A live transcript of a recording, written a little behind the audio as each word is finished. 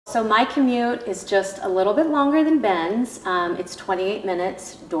So my commute is just a little bit longer than Ben's. It's 28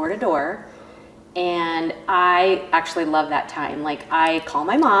 minutes door to door. And I actually love that time. Like, I call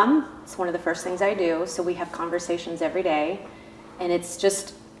my mom. It's one of the first things I do. So we have conversations every day. And it's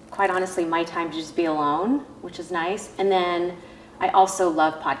just, quite honestly, my time to just be alone, which is nice. And then I also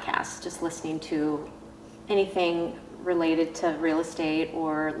love podcasts, just listening to anything related to real estate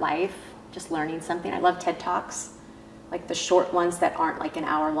or life, just learning something. I love TED Talks, like the short ones that aren't like an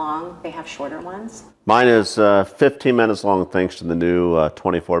hour long. They have shorter ones. Mine is 15 minutes long thanks to the new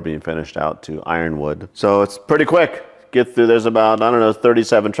 24 being finished out to Ironwood. So it's pretty quick. Get through, there's about, I don't know,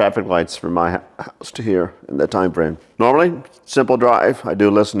 37 traffic lights from my house to here in that time frame. Normally, simple drive. I do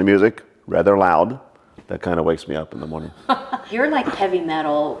listen to music, rather loud. That kind of wakes me up in the morning. You're like heavy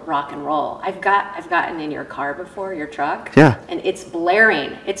metal rock and roll. I've gotten in your car before, your truck. Yeah. And it's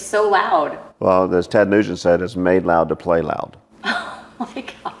blaring. It's so loud. Well, as Ted Nugent said, it's made loud to play loud. Oh my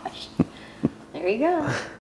gosh. There you go.